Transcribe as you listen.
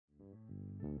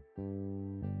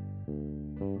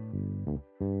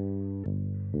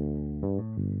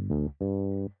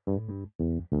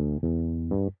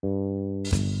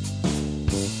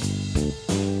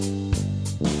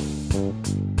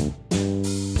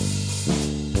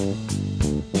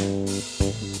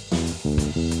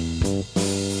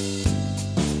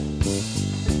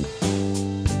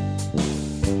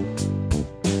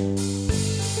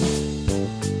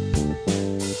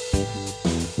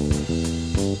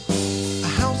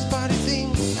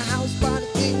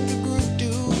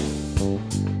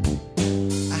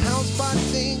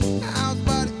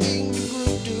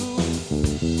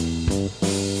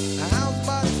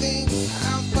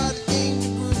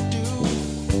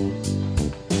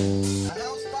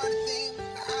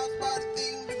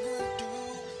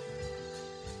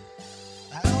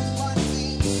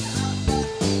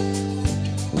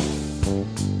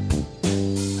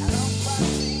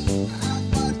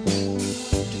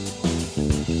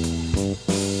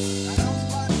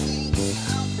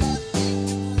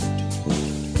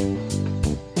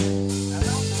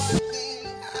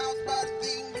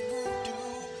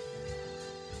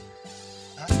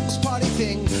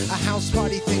A house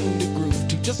party thing to groove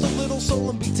to. Just a little soul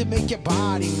and beat to make your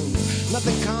body move.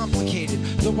 Nothing complicated,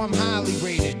 though I'm highly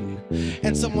rated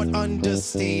and somewhat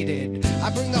understated. I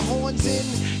bring the horns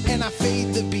in and I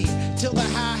fade the beat till the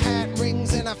hi-hat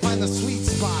rings and I find the sweet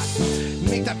spot.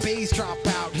 Make that bass drop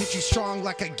out, hit you strong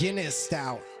like a Guinness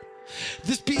stout.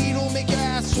 This beat'll make your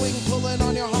ass swing, pulling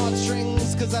on your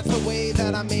heartstrings, cause that's the way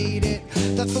that I made it.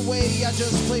 That's the way I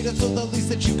just played it, so the least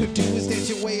that you could do is dance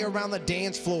your way around the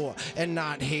dance floor and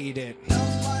not hate it.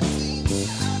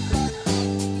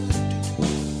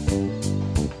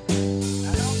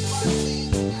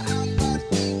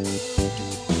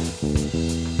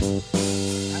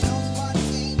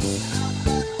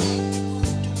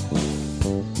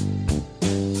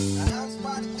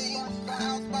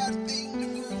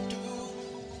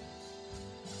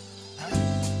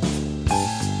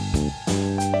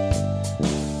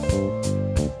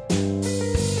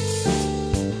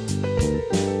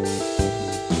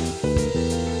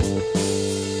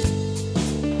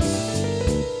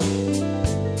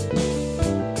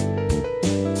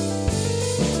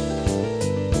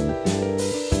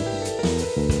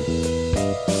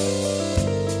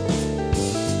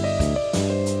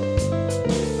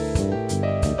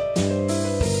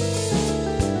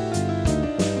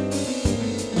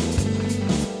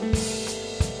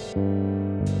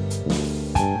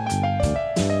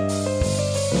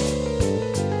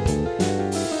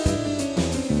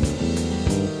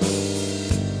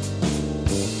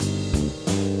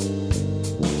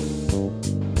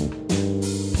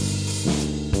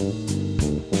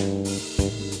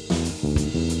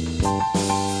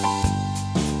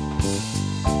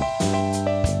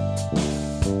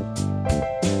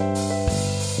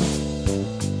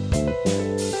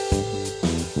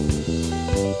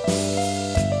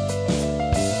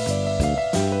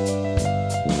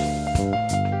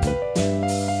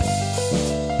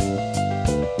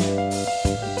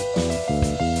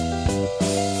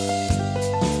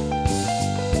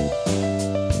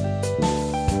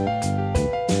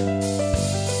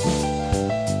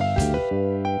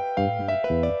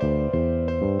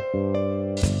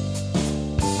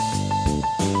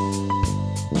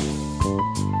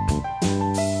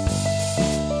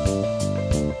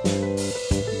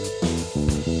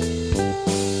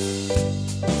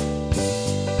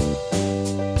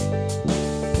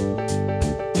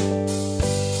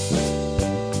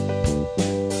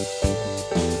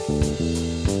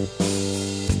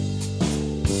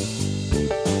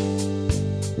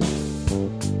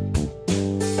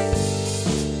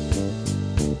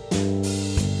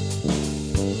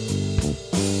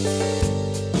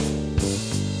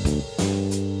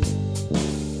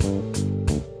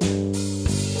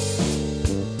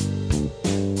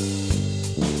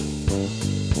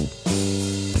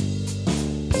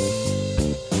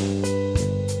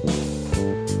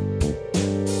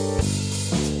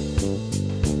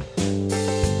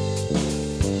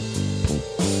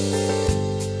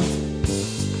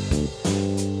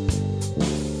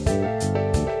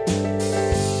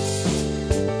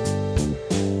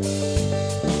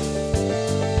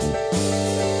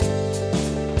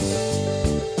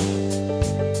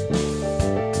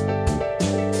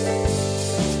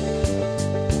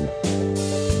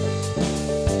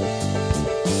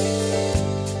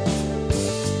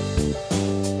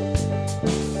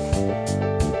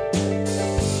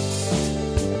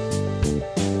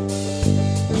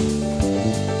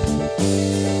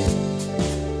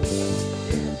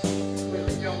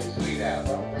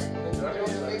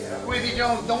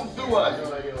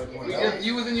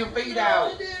 your fade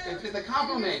out. It's a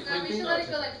compliment, Quincy.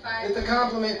 It's a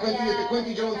compliment, Quincy. It's the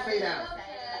Quincy Jones fade out.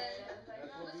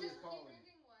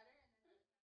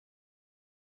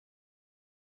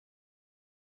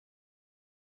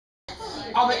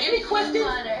 Are there any questions?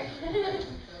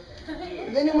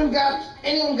 Has anyone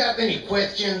got any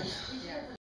questions?